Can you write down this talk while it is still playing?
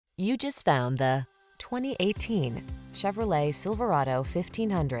You just found the 2018 Chevrolet Silverado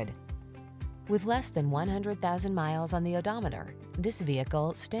 1500. With less than 100,000 miles on the odometer, this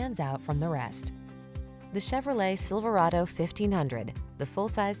vehicle stands out from the rest. The Chevrolet Silverado 1500, the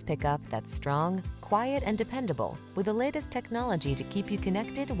full-size pickup that's strong, quiet, and dependable, with the latest technology to keep you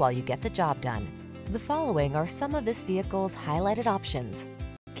connected while you get the job done. The following are some of this vehicle's highlighted options: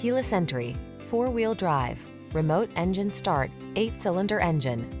 keyless entry, four-wheel drive, remote engine start, 8-cylinder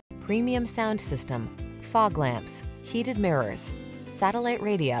engine, premium sound system, fog lamps, heated mirrors, satellite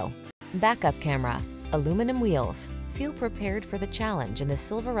radio, backup camera, aluminum wheels. Feel prepared for the challenge in the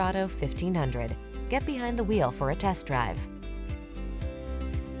Silverado 1500. Get behind the wheel for a test drive.